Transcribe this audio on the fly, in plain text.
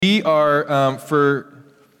We are, for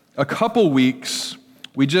a couple weeks,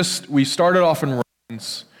 we started off in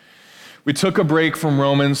Romans. We took a break from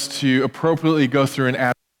Romans to appropriately go through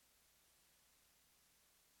an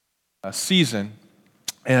season.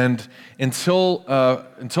 And until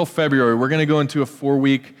February, we're going to go into a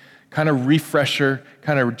 4-week kind of refresher,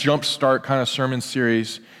 kind of jumpstart kind of sermon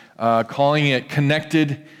series, calling it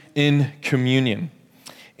Connected in Communion.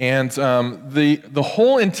 And the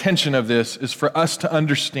whole intention of this is for us to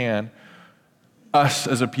understand us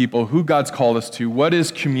as a people, who God's called us to, what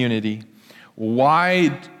is community, why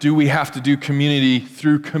do we have to do community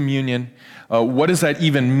through communion, what does that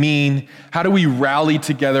even mean, how do we rally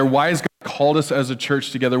together, why has God called us as a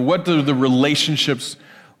church together, what do the relationships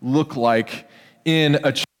look like in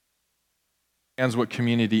a church, and what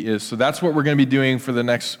community is. So that's what we're going to be doing for the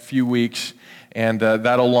next few weeks, and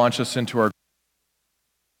that'll launch us into our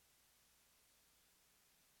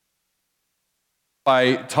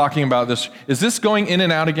by talking about this. Is this going in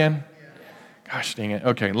and out again? Gosh dang it.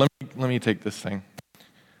 Okay, let me take this thing.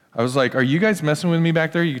 I was like, are you guys messing with me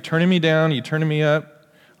back there? You turning me down? You turning me up?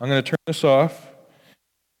 I'm going to turn this off.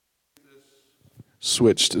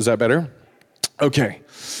 Switched. Is that better? Okay.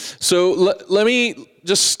 So let me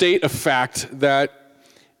just state a fact that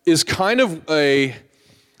is kind of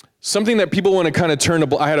something that people want to kind of turn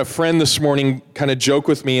to. I had a friend this morning kind of joke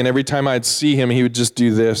with me, and every time I'd see him, he would just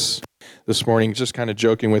do this morning, just kind of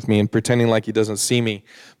joking with me and pretending like he doesn't see me.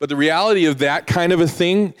 But the reality of that kind of a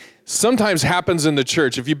thing sometimes happens in the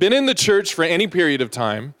church. If you've been in the church for any period of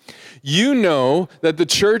time, you know that the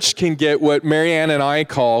church can get what Marianne and I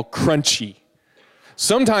call crunchy.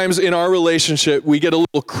 Sometimes in our relationship, we get a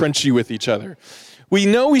little crunchy with each other. We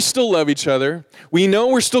know we still love each other. We know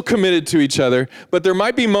we're still committed to each other, but there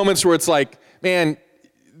might be moments where it's like, man,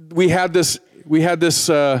 we had this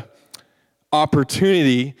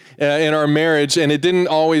opportunity in our marriage, and it didn't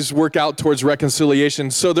always work out towards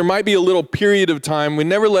reconciliation. So there might be a little period of time. We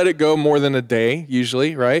never let it go more than a day,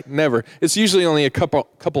 usually, right? Never. It's usually only a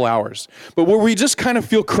couple hours. But where we just kind of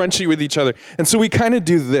feel crunchy with each other. And so we kind of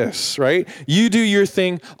do this, right? You do your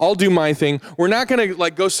thing, I'll do my thing. We're not going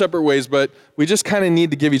to go separate ways, but we just kind of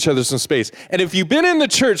need to give each other some space. And if you've been in the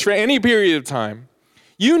church for any period of time,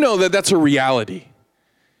 you know that that's a reality.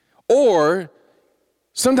 Or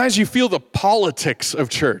sometimes you feel the politics of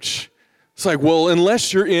church. It's like, well,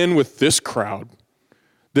 unless you're in with this crowd,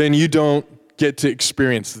 then you don't get to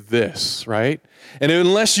experience this, right? And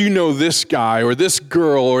unless you know this guy or this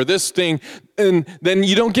girl or this thing, and then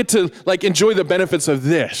you don't get to enjoy the benefits of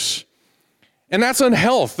this. And that's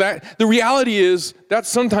unhealth. The reality is that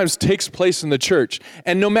sometimes takes place in the church.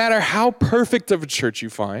 And no matter how perfect of a church you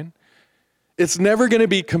find, it's never going to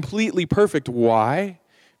be completely perfect. Why?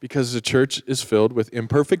 Because the church is filled with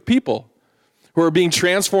imperfect people who are being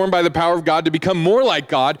transformed by the power of God to become more like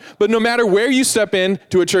God. But no matter where you step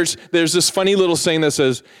into a church, there's this funny little saying that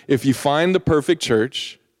says, if you find the perfect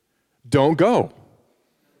church, don't go.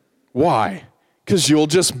 Why? Because you'll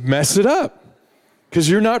just mess it up. Because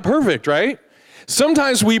you're not perfect, right?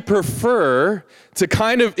 Sometimes we prefer to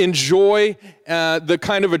kind of enjoy the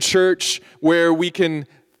kind of a church where we can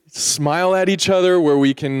smile at each other, where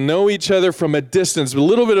we can know each other from a distance, a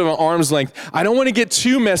little bit of an arm's length. I don't want to get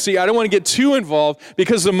too messy. I don't want to get too involved,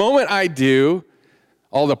 because the moment I do,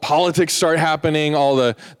 all the politics start happening, all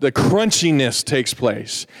the crunchiness takes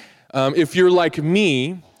place. If you're like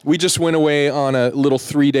me, we just went away on a little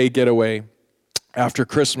 3-day getaway after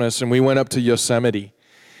Christmas, and we went up to Yosemite.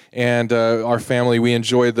 And our family, we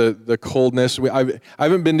enjoy the coldness. I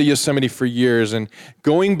haven't been to Yosemite for years, and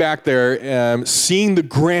going back there, seeing the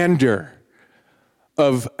grandeur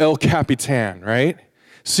of El Capitan, right?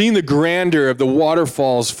 Seeing the grandeur of the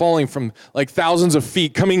waterfalls falling from thousands of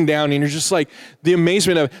feet, coming down, and you're just the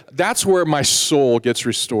amazement of that's where my soul gets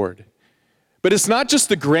restored. But it's not just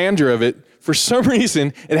the grandeur of it. For some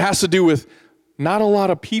reason, it has to do with not a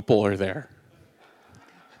lot of people are there.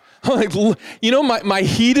 My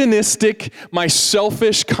hedonistic, my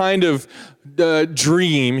selfish kind of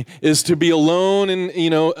dream is to be alone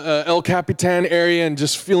in, El Capitan area and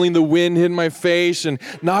just feeling the wind hit my face and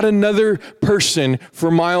not another person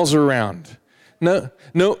for miles around. No,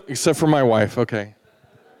 except for my wife, okay.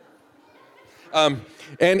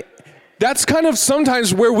 And that's kind of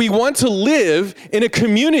sometimes where we want to live in a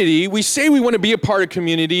community. We say we want to be a part of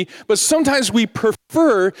community, but sometimes we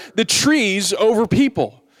prefer the trees over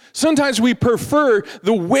people. Sometimes we prefer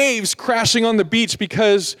the waves crashing on the beach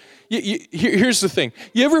because, here's the thing.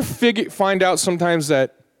 You ever find out sometimes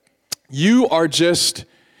that you've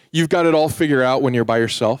got it all figured out when you're by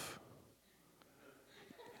yourself?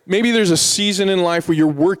 Maybe there's a season in life where you're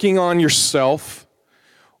working on yourself,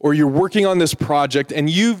 or you're working on this project and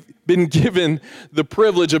you've been given the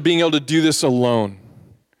privilege of being able to do this alone.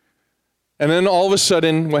 And then all of a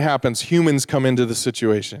sudden, what happens? Humans come into the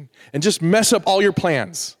situation and just mess up all your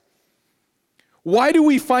plans. Why do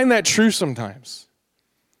we find that true sometimes?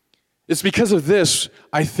 It's because of this,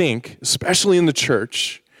 I think, especially in the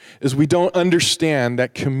church, is we don't understand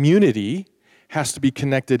that community has to be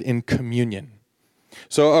connected in communion.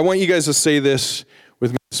 So I want you guys to say this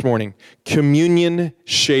with me this morning. Communion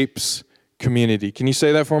shapes community. Can you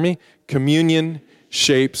say that for me? Communion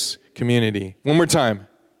shapes community. One more time.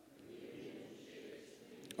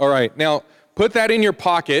 All right, now put that in your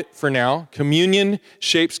pocket for now. Communion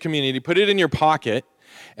shapes community. Put it in your pocket.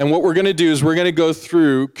 And what we're going to do is we're going to go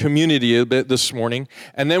through community a bit this morning.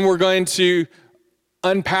 And then we're going to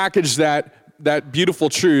unpackage that beautiful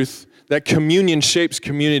truth that communion shapes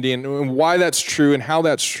community and why that's true and how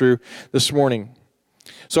that's true this morning.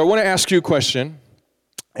 So I want to ask you a question.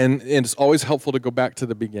 And it's always helpful to go back to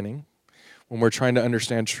the beginning when we're trying to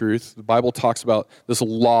understand truth. The Bible talks about this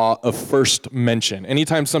law of first mention.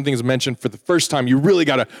 Anytime something is mentioned for the first time, you really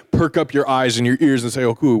got to perk up your eyes and your ears and say,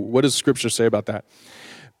 oh, what does Scripture say about that?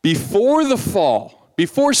 Before the fall,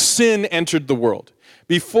 before sin entered the world,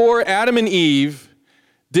 before Adam and Eve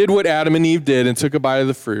did what Adam and Eve did and took a bite of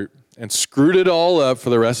the fruit and screwed it all up for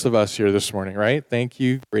the rest of us here this morning, right? Thank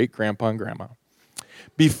you, great grandpa and grandma.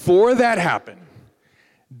 Before that happened,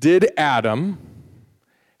 did Adam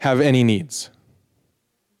have any needs?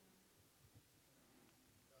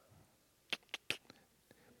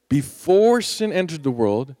 Before sin entered the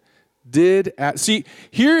world,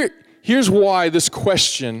 here's why this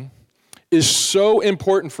question is so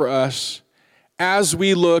important for us as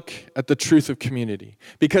we look at the truth of community.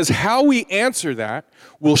 Because how we answer that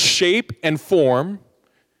will shape and form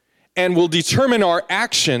and will determine our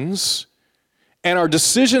actions and our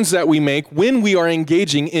decisions that we make when we are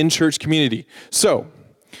engaging in church community. So,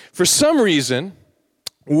 for some reason,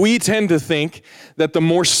 we tend to think that the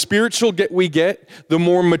more spiritual we get, the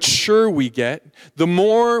more mature we get, the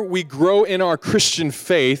more we grow in our Christian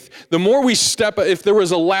faith, the more we step, if there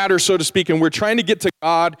was a ladder, so to speak, and we're trying to get to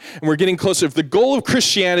God and we're getting closer, if the goal of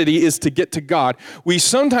Christianity is to get to God, we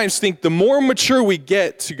sometimes think the more mature we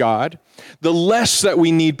get to God, the less that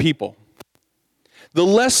we need people, the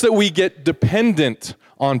less that we get dependent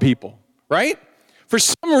on people, right? For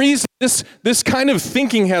some reason, this kind of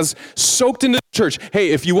thinking has soaked into the church.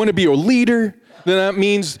 Hey, if you want to be a leader, then that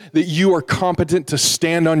means that you are competent to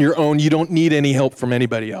stand on your own. You don't need any help from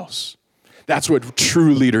anybody else. That's what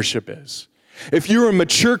true leadership is. If you're a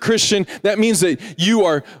mature Christian, that means that you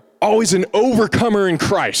are always an overcomer in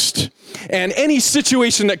Christ. And any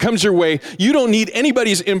situation that comes your way, you don't need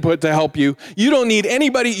anybody's input to help you. You don't need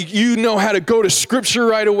anybody. You know how to go to Scripture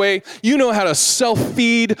right away. You know how to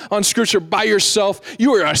self-feed on Scripture by yourself.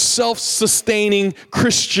 You are a self-sustaining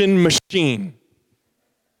Christian machine.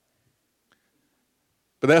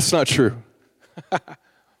 But that's not true.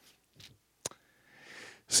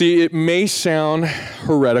 See, it may sound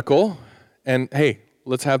heretical, and hey,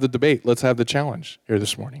 let's have the debate. Let's have the challenge here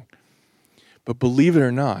this morning. But believe it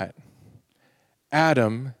or not,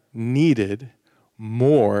 Adam needed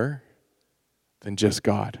more than just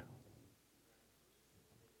God.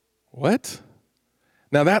 What?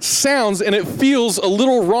 Now that sounds and it feels a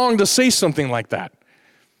little wrong to say something like that.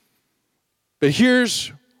 But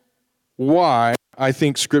here's why I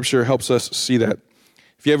think Scripture helps us see that.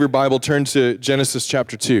 If you have your Bible, turn to Genesis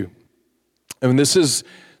chapter 2. And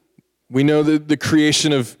we know that the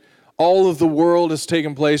creation of all of the world has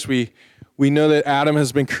taken place. We know that Adam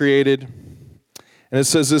has been created. And it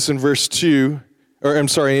says this in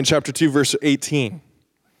in chapter 2, verse 18.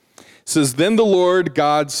 It says, then the Lord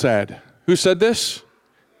God said, who said this?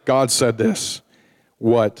 God said this.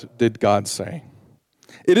 What did God say?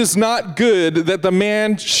 It is not good that the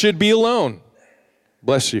man should be alone.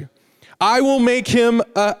 Bless you. I will make him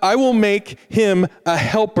a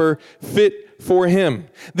helper fit for him.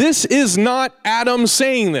 This is not Adam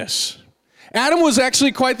saying this. Adam was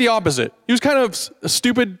actually quite the opposite. He was kind of a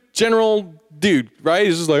stupid general dude, right?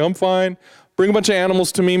 He's just like, I'm fine. Bring a bunch of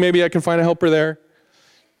animals to me. Maybe I can find a helper there.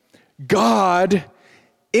 God,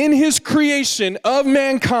 in his creation of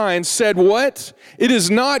mankind, said what? It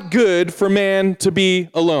is not good for man to be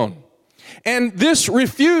alone. And this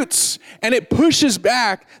refutes and it pushes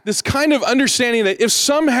back this kind of understanding that if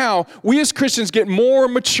somehow we as Christians get more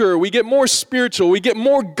mature, we get more spiritual, we get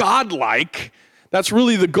more godlike, that's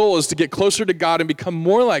really the goal, is to get closer to God and become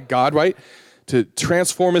more like God, right? To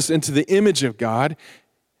transform us into the image of God,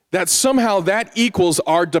 that somehow that equals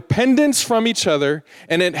our dependence from each other,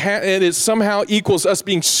 and it somehow equals us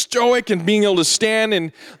being stoic and being able to stand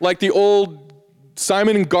and like the old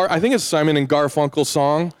I think it's Simon and Garfunkel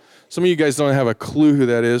song. Some of you guys don't have a clue who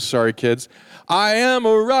that is. Sorry, kids. I am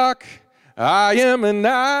a rock. I am an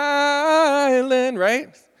island,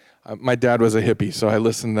 right? My dad was a hippie, so I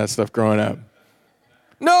listened to that stuff growing up.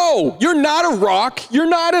 No, you're not a rock. You're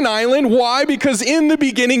not an island. Why? Because in the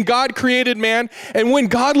beginning, God created man. And when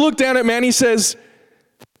God looked down at man, he says,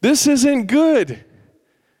 this isn't good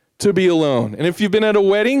to be alone. And if you've been at a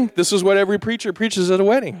wedding, this is what every preacher preaches at a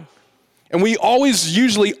wedding. And we always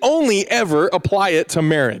usually only ever apply it to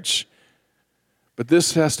marriage. But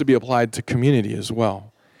this has to be applied to community as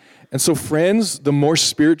well. And so friends, the more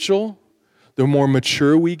spiritual, the more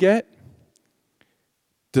mature we get,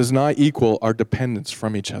 does not equal our dependence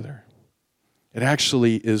from each other. It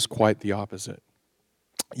actually is quite the opposite.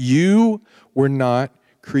 You were not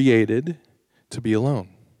created to be alone.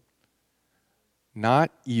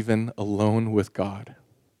 Not even alone with God.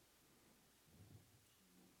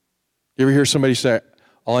 You ever hear somebody say,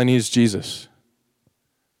 all I need is Jesus?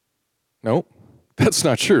 No, that's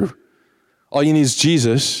not true. All you need is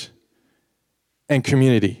Jesus and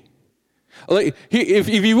community. Like, if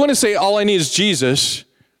you want to say all I need is Jesus,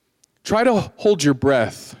 try to hold your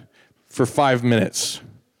breath for 5 minutes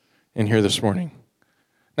in here this morning.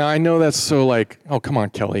 Now, I know that's so like, oh, come on,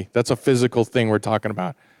 Kelly. That's a physical thing we're talking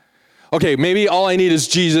about. Okay, maybe all I need is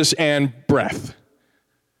Jesus and breath.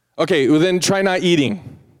 Okay, well then try not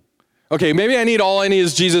eating. Okay, maybe all I need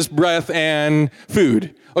is Jesus, breath, and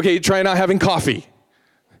food. Okay, try not having coffee.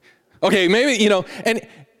 Okay, maybe, and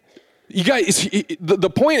you guys, the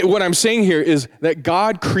point of what I'm saying here is that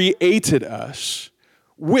God created us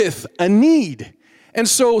with a need. And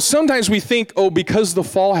so sometimes we think, because the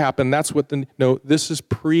fall happened, that's what no, this is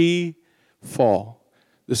pre-fall.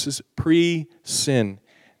 This is pre-sin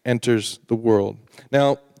enters the world.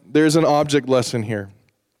 Now, there's an object lesson here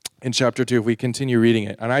in chapter 2 if we continue reading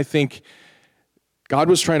it. And I think God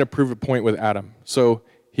was trying to prove a point with Adam. So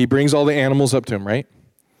he brings all the animals up to him, right?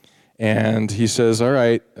 And he says, all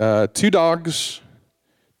right, 2 dogs,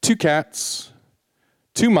 2 cats,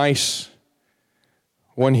 2 mice,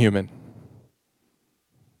 1 human.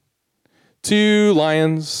 2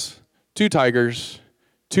 lions, 2 tigers,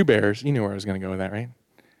 2 bears. You knew where I was going to go with that, right?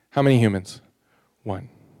 How many humans? 1.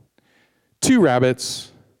 2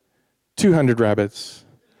 rabbits, 200 rabbits,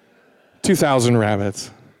 2,000 rabbits.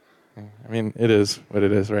 I mean, it is what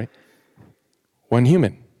it is, right? 1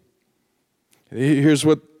 human. Here's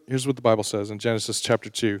what the Bible says in Genesis chapter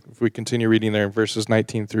 2. If we continue reading there in verses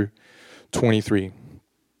 19 through 23.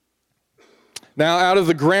 Now out of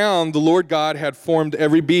the ground the Lord God had formed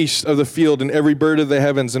every beast of the field and every bird of the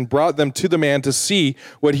heavens and brought them to the man to see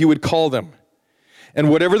what he would call them. And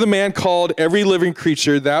whatever the man called every living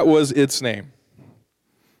creature, that was its name.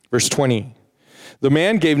 Verse 20. The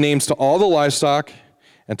man gave names to all the livestock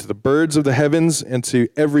and to the birds of the heavens and to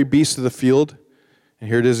every beast of the field. And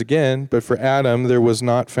here it is again. But for Adam there was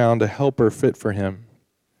not found a helper fit for him.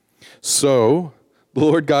 So the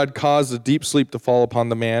Lord God caused a deep sleep to fall upon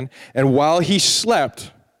the man, and while he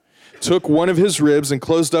slept, took one of his ribs and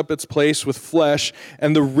closed up its place with flesh,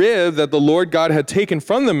 and the rib that the Lord God had taken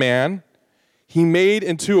from the man, he made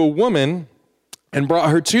into a woman and brought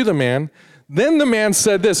her to the man. Then the man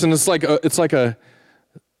said this, and it's like a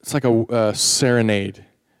serenade.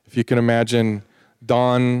 If you can imagine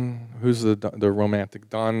Don, who's the romantic,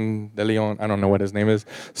 Don de Leon, I don't know what his name is,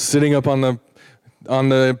 sitting up on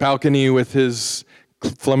the balcony with his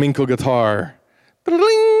flamenco guitar.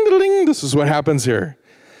 This is what happens here.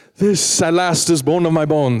 This at last is bone of my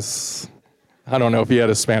bones. I don't know if he had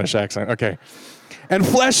a Spanish accent. Okay. And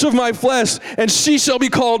flesh of my flesh, and she shall be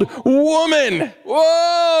called woman.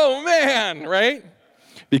 Whoa, man, right?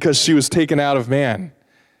 Because she was taken out of man.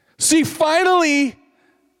 See, finally,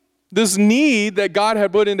 this need that God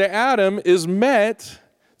had put into Adam is met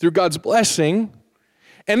through God's blessing.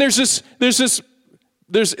 And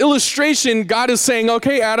there's illustration. God is saying,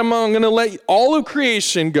 okay, Adam, I'm going to let all of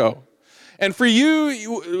creation go. And for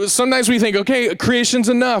you, sometimes we think, okay, creation's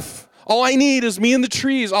enough. All I need is me in the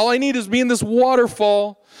trees. All I need is me in this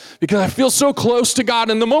waterfall because I feel so close to God.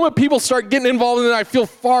 And the moment people start getting involved in it, I feel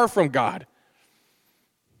far from God.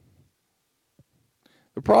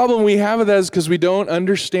 The problem we have with that is because we don't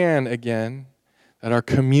understand, again, that our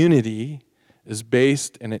community is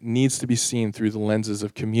based and it needs to be seen through the lenses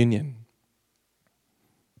of communion.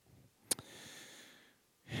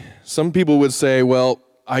 Some people would say, well,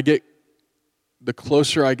 the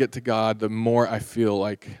closer I get to God, the more I feel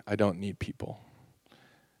like I don't need people.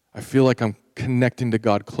 I feel like I'm connecting to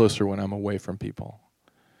God closer when I'm away from people.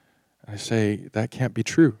 I say, that can't be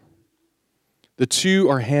true. The two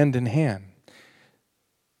are hand in hand.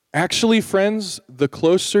 Actually, friends, the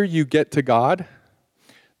closer you get to God,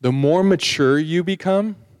 the more mature you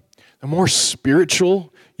become, the more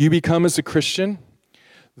spiritual you become as a Christian,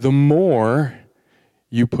 the more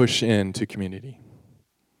you push into community.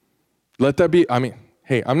 Let that be,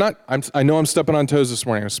 hey, I know I'm stepping on toes this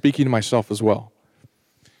morning. I'm speaking to myself as well.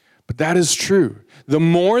 But that is true. The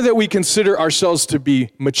more that we consider ourselves to be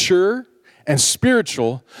mature and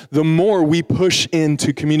spiritual, the more we push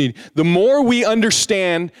into community. The more we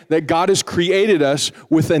understand that God has created us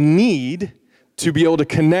with a need to be able to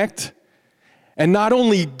connect and not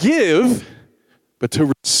only give, but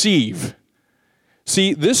to receive.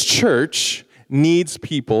 See, this church needs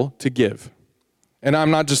people to give. And I'm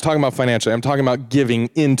not just talking about financially. I'm talking about giving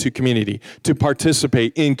into community, to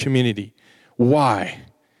participate in community. Why?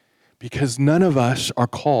 Because none of us are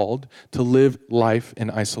called to live life in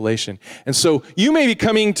isolation. And so you may be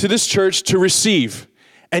coming to this church to receive,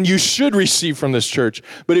 and you should receive from this church.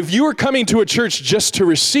 But if you are coming to a church just to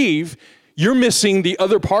receive, you're missing the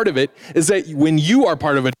other part of it, is that when you are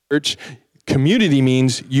part of a church, community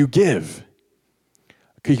means you give.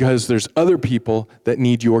 Because there's other people that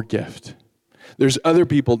need your gift. There's other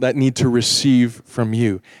people that need to receive from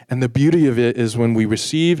you. And the beauty of it is when we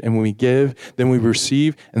receive and when we give, then we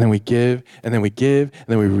receive and then we give and then we give and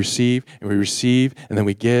then we receive and we receive and then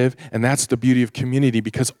we give. And that's the beauty of community,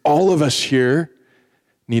 because all of us here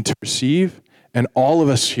need to receive and all of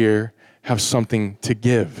us here have something to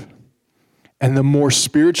give. And the more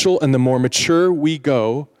spiritual and the more mature we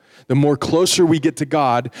go, the more closer we get to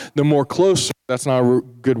God, the more closer, that's not a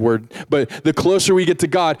good word, but the closer we get to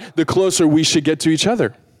God, the closer we should get to each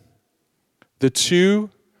other. The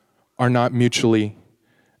two are not mutually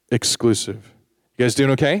exclusive. You guys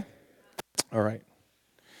doing okay? All right.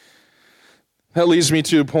 That leads me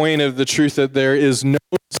to the point of the truth that there is no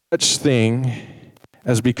such thing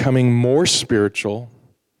as becoming more spiritual,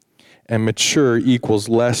 and mature equals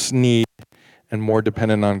less need and more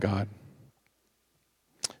dependent on God.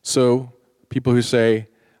 So people who say,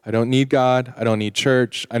 I don't need God, I don't need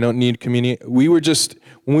church, I don't need community. When we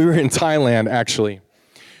were in Thailand, actually,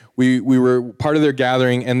 we were part of their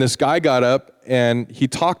gathering, and this guy got up and he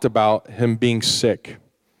talked about him being sick.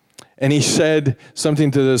 And he said something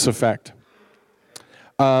to this effect.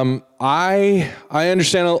 I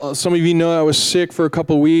understand some of you know I was sick for a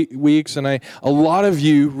couple weeks, and a lot of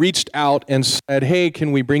you reached out and said, hey,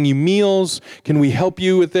 can we bring you meals? Can we help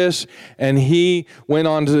you with this? And he went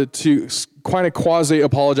on to kind of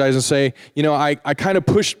quasi-apologize and say, I kind of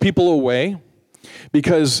pushed people away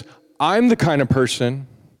because I'm the kind of person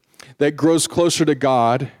that grows closer to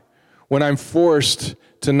God when I'm forced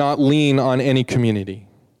to not lean on any community.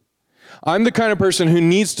 I'm the kind of person who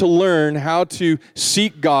needs to learn how to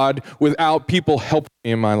seek God without people helping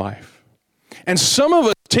me in my life. And some of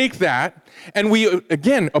us take that and we,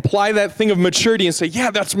 again, apply that thing of maturity and say,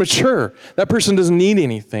 yeah, that's mature. That person doesn't need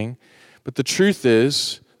anything. But the truth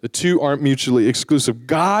is, the two aren't mutually exclusive.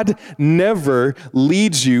 God never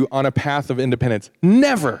leads you on a path of independence.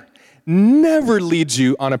 Never leads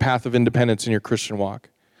you on a path of independence in your Christian walk.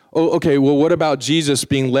 Oh, okay, well, what about Jesus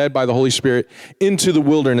being led by the Holy Spirit into the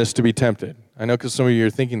wilderness to be tempted? I know because some of you are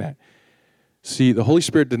thinking that. See, the Holy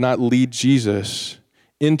Spirit did not lead Jesus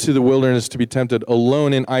into the wilderness to be tempted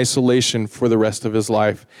alone in isolation for the rest of his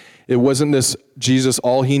life. It wasn't this Jesus,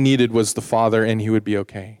 all he needed was the Father and he would be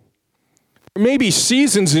okay. There may be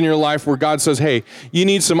seasons in your life where God says, hey, you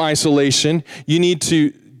need some isolation. You need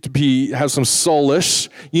to have some solace.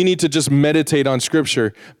 You need to just meditate on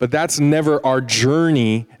Scripture. But that's never our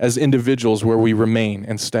journey as individuals where we remain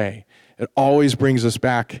and stay. It always brings us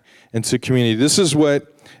back into community. This is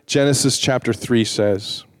what Genesis chapter 3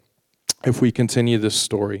 says, if we continue this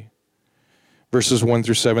story. Verses 1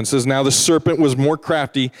 through 7 says, now the serpent was more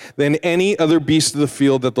crafty than any other beast of the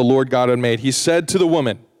field that the Lord God had made. He said to the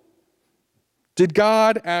woman, did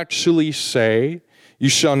God actually say, you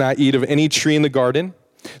shall not eat of any tree in the garden?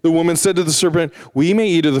 The woman said to the serpent, we may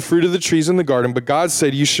eat of the fruit of the trees in the garden, but God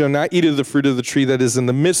said, you shall not eat of the fruit of the tree that is in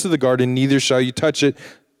the midst of the garden, neither shall you touch it,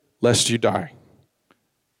 lest you die.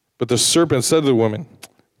 But the serpent said to the woman,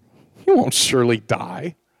 you won't surely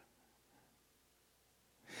die.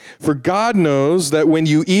 For God knows that when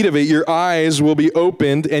you eat of it, your eyes will be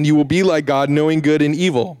opened, and you will be like God, knowing good and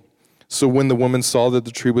evil. So when the woman saw that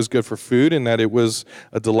the tree was good for food, and that it was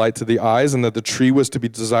a delight to the eyes, and that the tree was to be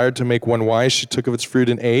desired to make one wise, she took of its fruit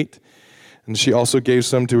and ate. And she also gave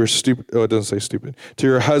some to her to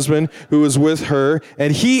her husband who was with her,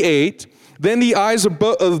 and he ate. Then the eyes of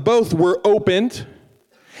both were opened,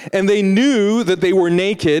 and they knew that they were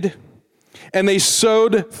naked, and they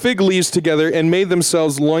sewed fig leaves together and made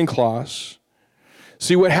themselves loincloths.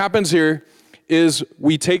 See, what happens here is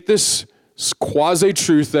we take this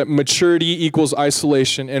quasi-truth that maturity equals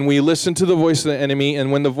isolation, and we listen to the voice of the enemy,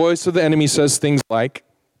 and when the voice of the enemy says things like,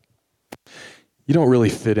 you don't really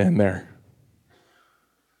fit in there.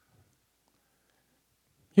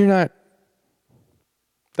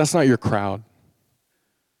 That's not your crowd.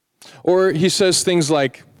 Or he says things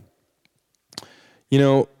like,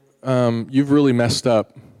 you've really messed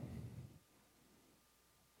up.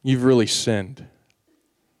 You've really sinned.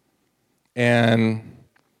 And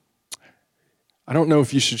I don't know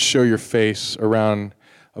if you should show your face around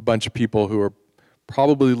a bunch of people who are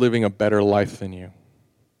probably living a better life than you.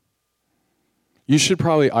 You should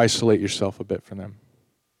probably isolate yourself a bit from them.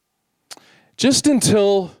 Just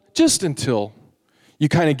until you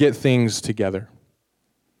kind of get things together.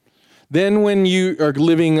 Then when you are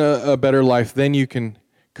living a better life, then you can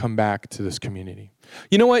come back to this community.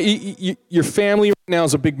 You know what? Your family right now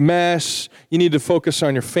is a big mess. You need to focus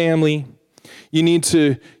on your family. You need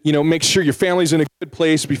to, make sure your family's in a good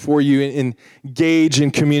place before you engage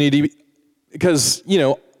in community. Because,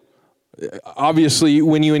 obviously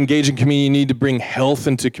when you engage in community, you need to bring health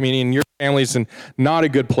into community, and your family's in not a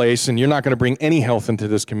good place, and you're not going to bring any health into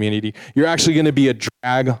this community. You're actually going to be a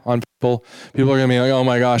drag on people. People are going to be like, oh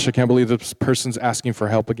my gosh, I can't believe this person's asking for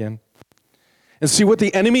help again. And see, what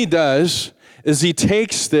the enemy does is he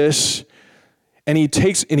takes this and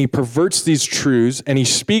he perverts these truths, and he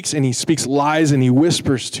speaks lies, and he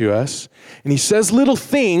whispers to us, and he says little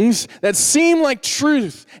things that seem like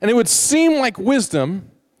truth, and it would seem like wisdom,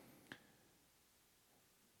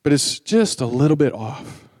 but it's just a little bit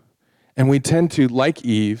off. And we tend to, like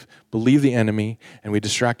Eve, believe the enemy, and we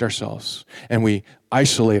distract ourselves, and we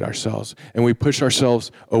isolate ourselves, and we push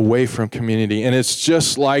ourselves away from community. And it's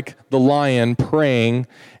just like the lion praying,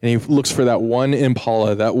 and he looks for that one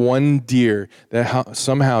impala, that one deer that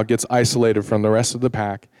somehow gets isolated from the rest of the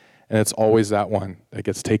pack, and it's always that one that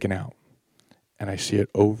gets taken out. And I see it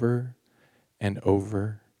over and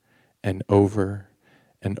over and over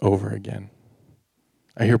and over again.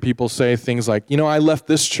 I hear people say things like, I left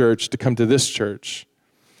this church to come to this church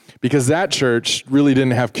because that church really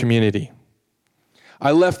didn't have community.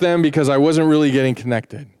 I left them because I wasn't really getting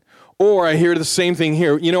connected. Or I hear the same thing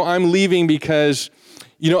here. I'm leaving because,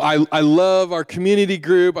 I love our community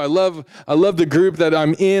group. I love the group that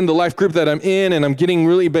I'm in, the life group that I'm in, and I'm getting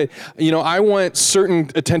really, but, I want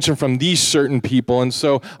certain attention from these certain people. And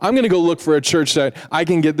so I'm going to go look for a church that I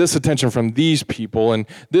can get this attention from these people and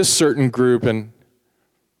this certain group.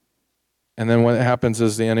 And then what happens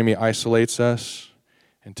is the enemy isolates us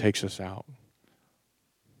and takes us out.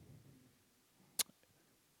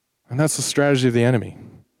 And that's the strategy of the enemy.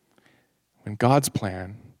 When God's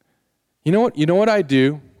plan, you know what I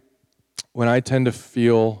do when I tend to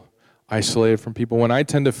feel isolated from people, when I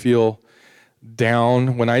tend to feel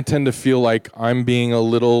down, when I tend to feel like I'm being a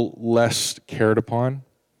little less cared upon?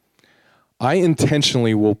 I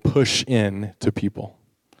intentionally will push in to people.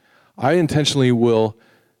 I intentionally will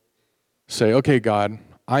say, okay, God,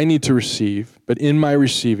 I need to receive, but in my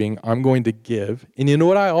receiving, I'm going to give. And you know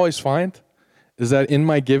what I always find? Is that in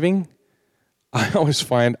my giving, I always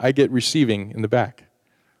find I get receiving in the back.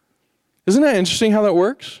 Isn't that interesting how that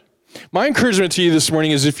works? My encouragement to you this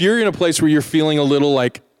morning is if you're in a place where you're feeling a little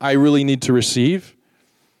like, I really need to receive,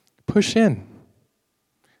 push in.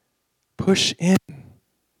 Push in.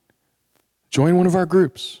 Join one of our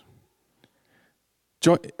groups.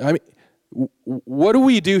 What do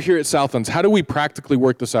we do here at Southlands? How do we practically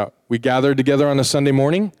work this out? We gather together on a Sunday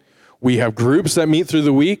morning. We have groups that meet through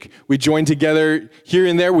the week. We join together here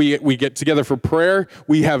and there. We get together for prayer.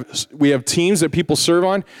 We have teams that people serve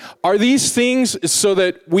on. Are these things so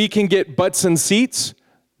that we can get butts and seats?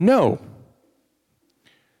 No.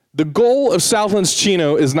 The goal of Southlands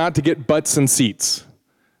Chino is not to get butts and seats.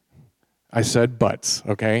 I said butts,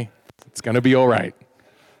 okay? It's going to be all right.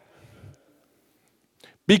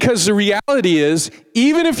 Because the reality is,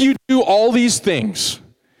 even if you do all these things,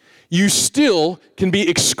 you still can be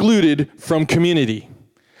excluded from community.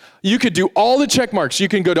 You could do all the check marks. You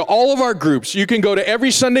can go to all of our groups. You can go to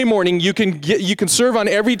every Sunday morning. You can serve on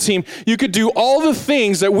every team. You could do all the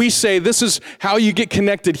things that we say, this is how you get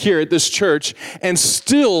connected here at this church, and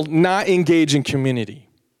still not engage in community.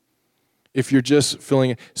 If you're just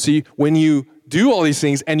feeling it. See, when you do all these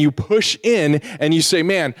things and you push in and you say,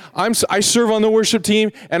 man, I serve on the worship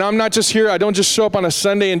team, and I'm not just here, I don't just show up on a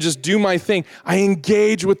Sunday and just do my thing. I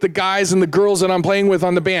engage with the guys and the girls that I'm playing with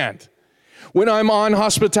on the band. When I'm on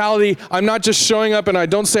hospitality, I'm not just showing up and I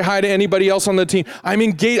don't say hi to anybody else on the team. I'm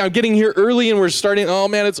engaged. I'm getting here early and we're starting, oh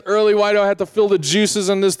man, it's early. Why do I have to fill the juices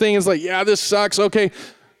on this thing? It's like, yeah, this sucks. Okay.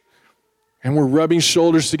 And we're rubbing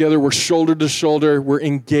shoulders together. We're shoulder to shoulder. We're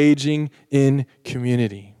engaging in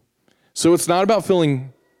community. So it's not about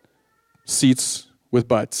filling seats with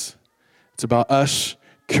butts. It's about us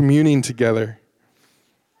communing together.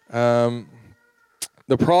 The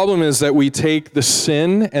problem is that we take the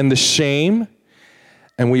sin and the shame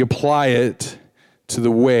and we apply it to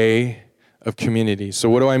the way of community. So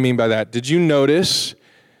what do I mean by that? Did you notice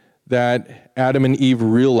that Adam and Eve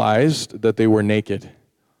realized that they were naked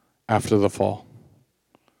after the fall?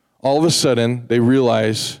 All of a sudden, they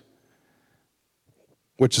realize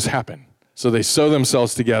what just happened. So they sew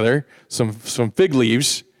themselves together, some fig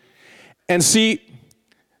leaves. And see,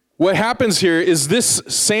 what happens here is this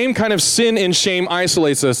same kind of sin and shame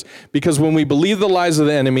isolates us, because when we believe the lies of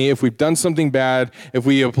the enemy, if we've done something bad, if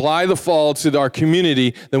we apply the fall to our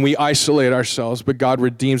community, then we isolate ourselves. But God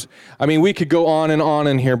redeems. I mean, we could go on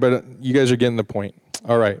in here, but you guys are getting the point.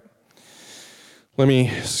 All right. Let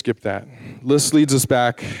me skip that. This leads us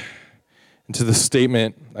back into the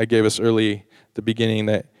statement I gave us early at the beginning,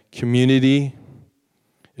 that community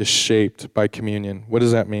is shaped by communion. What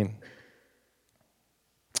does that mean?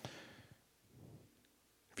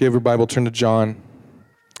 If you have your Bible, turn to John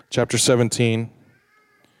chapter 17,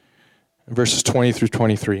 verses 20 through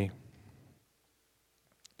 23.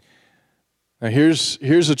 Now here's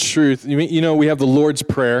a truth. You know, we have the Lord's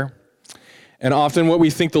Prayer, and often what we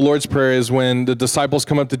think the Lord's Prayer is when the disciples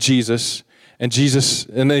come up to Jesus, and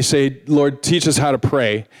they say, Lord, teach us how to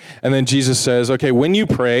pray. And then Jesus says, okay, when you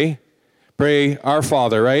pray our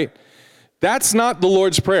Father, right? That's not the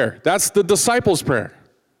Lord's Prayer. That's the disciples' prayer.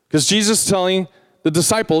 Because Jesus is telling the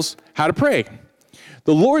disciples how to pray.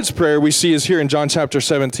 The Lord's Prayer we see is here in John chapter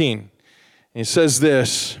 17. And he says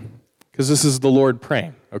this, because this is the Lord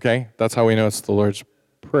praying, okay? That's how we know it's the Lord's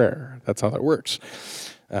Prayer. That's how that works.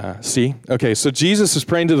 See? Okay, so Jesus is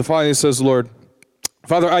praying to the Father. He says, Lord,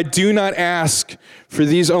 Father, I do not ask for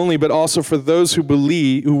these only, but also for those who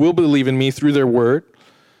will believe in me through their word,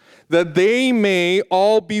 that they may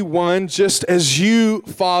all be one, just as you,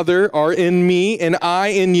 Father, are in me and I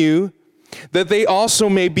in you, that they also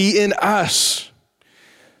may be in us,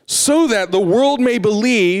 so that the world may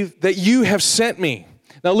believe that you have sent me.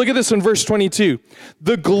 Now look at this in verse 22.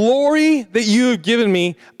 The glory that you have given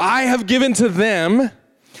me, I have given to them,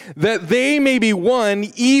 that they may be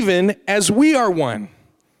one even as we are one.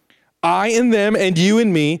 I in them and you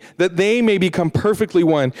in me, that they may become perfectly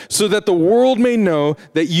one, so that the world may know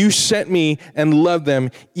that you sent me and loved them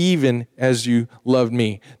even as you loved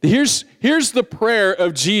me. Here's the prayer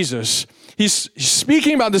of Jesus. He's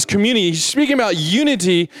speaking about this community. He's speaking about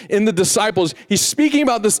unity in the disciples. He's speaking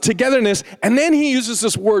about this togetherness, and then he uses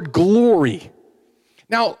this word glory.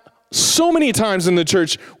 Now, so many times in the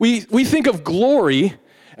church, we think of glory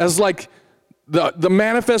as like the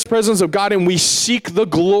manifest presence of God, and we seek the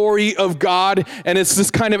glory of God, and it's this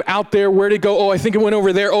kind of out there, where'd it go? Oh, I think it went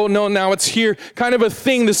over there. Oh, no, now it's here. Kind of a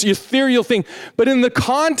thing, this ethereal thing. But in the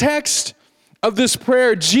context of this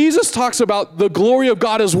prayer, Jesus talks about the glory of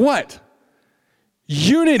God as what?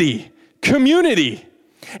 Unity, community.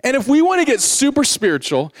 And if we want to get super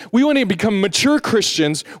spiritual, we want to become mature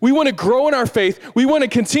Christians, we want to grow in our faith, we want to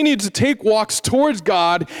continue to take walks towards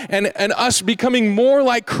God and us becoming more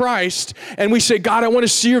like Christ, and we say, God, I want to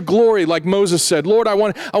see your glory, like Moses said. Lord, I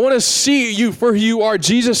want to see you for who you are.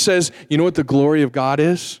 Jesus says, you know what the glory of God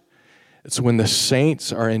is? It's when the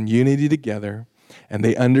saints are in unity together and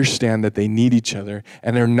they understand that they need each other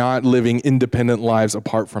and they're not living independent lives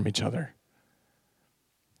apart from each other.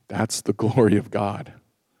 That's the glory of God.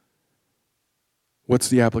 What's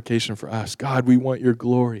the application for us? God, we want your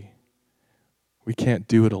glory. We can't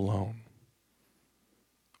do it alone.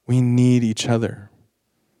 We need each other.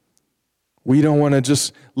 We don't want to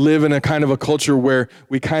just live in a kind of a culture where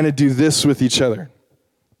we kind of do this with each other.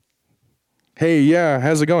 Hey, yeah,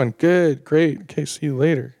 how's it going? Good, great. Okay, see you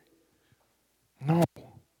later. No.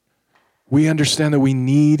 We understand that we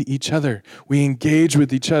need each other. We engage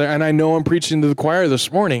with each other. And I know I'm preaching to the choir this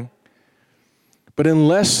morning, but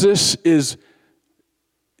unless this is,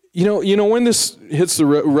 you know, when this hits the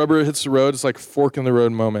rubber hits the road, it's like a fork in the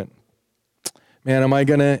road moment. Man, am I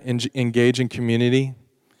going to engage in community?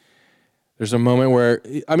 There's a moment where,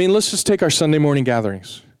 let's just take our Sunday morning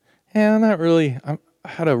gatherings. Yeah, not really. I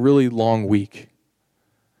had a really long week.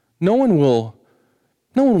 No one will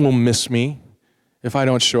miss me if I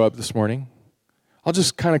don't show up this morning. I'll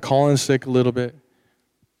just kind of call in sick a little bit.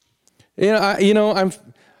 You guys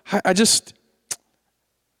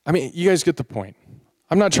get the point.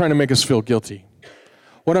 I'm not trying to make us feel guilty.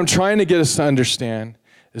 What I'm trying to get us to understand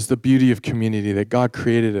is the beauty of community, that God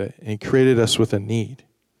created it, and he created us with a need.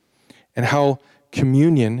 And how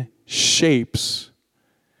communion shapes.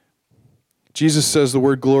 Jesus says the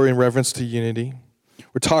word glory in reference to unity.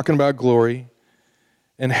 We're talking about glory.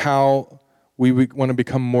 and how we want to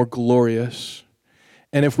become more glorious.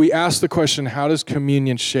 And if we ask the question, how does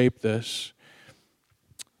communion shape this?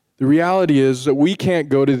 The reality is that we can't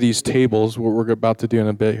go to these tables, what we're about to do in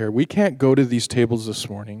a bit here. We can't go to these tables this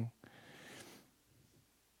morning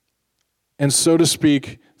and, so to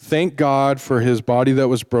speak, thank God for his body that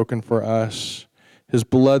was broken for us, his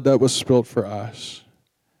blood that was spilt for us,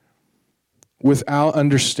 without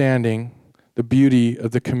understanding the beauty of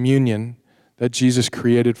the communion that Jesus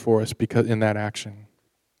created for us because in that action.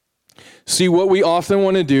 See, what we often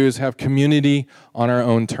want to do is have community on our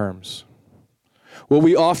own terms. What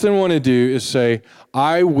we often want to do is say,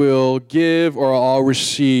 I will give or I'll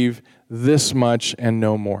receive this much and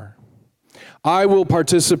no more. I will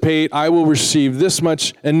participate, I will receive this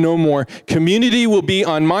much and no more. Community will be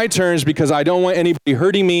on my terms because I don't want anybody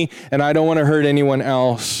hurting me and I don't want to hurt anyone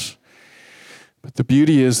else. But the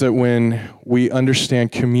beauty is that when we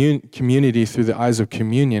understand community through the eyes of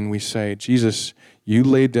communion, we say, Jesus, you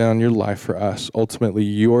laid down your life for us. Ultimately,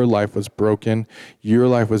 your life was broken. Your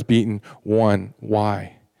life was beaten.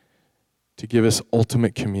 Why? To give us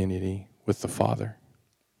ultimate community with the Father.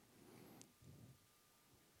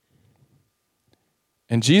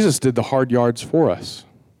 And Jesus did the hard yards for us.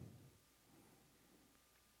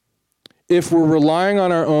 If we're relying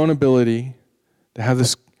on our own ability to have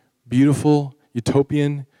this beautiful,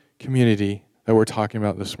 utopian community that we're talking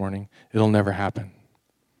about this morning, it'll never happen.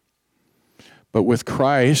 But with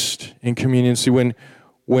Christ in communion, see, when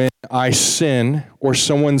I sin or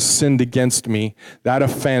someone sinned against me, that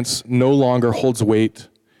offense no longer holds weight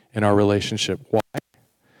in our relationship. Why?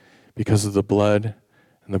 Because of the blood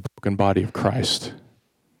and the broken body of Christ.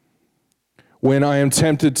 When I am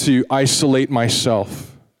tempted to isolate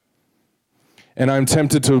myself, and I'm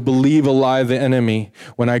tempted to believe a lie of the enemy,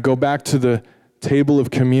 when I go back to the table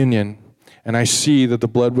of communion, and I see that the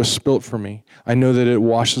blood was spilt for me, I know that it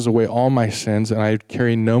washes away all my sins, and I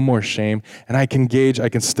carry no more shame, and I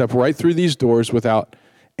can step right through these doors without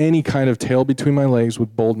any kind of tail between my legs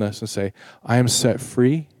with boldness and say, I am set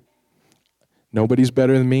free. Nobody's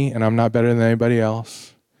better than me, and I'm not better than anybody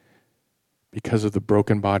else because of the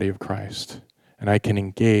broken body of Christ. And I can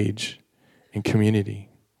engage in community.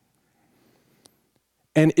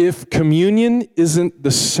 And if communion isn't the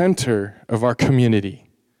center of our community,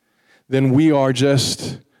 then we are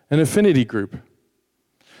just an affinity group.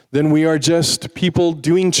 Then we are just people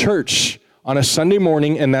doing church on a Sunday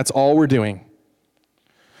morning, and that's all we're doing.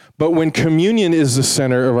 But when communion is the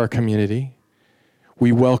center of our community,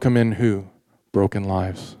 we welcome in who? Broken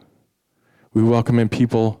lives. We welcome in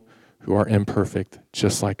people who are imperfect,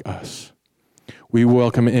 just like us. We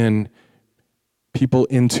welcome in people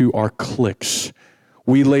into our cliques.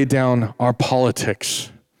 We lay down our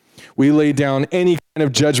politics. We lay down any kind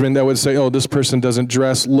of judgment that would say, oh, this person doesn't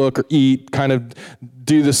dress, look, or eat, kind of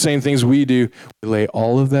do the same things we do. We lay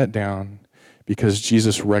all of that down because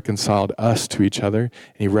Jesus reconciled us to each other,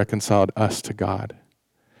 and he reconciled us to God.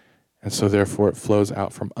 And so therefore it flows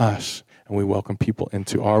out from us, and we welcome people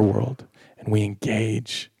into our world, and we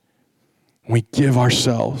engage. We give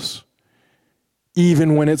ourselves.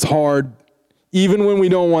 Even when it's hard, even when we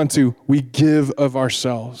don't want to, we give of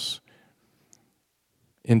ourselves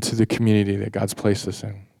into the community that God's placed us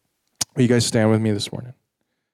in. Will you guys stand with me this morning?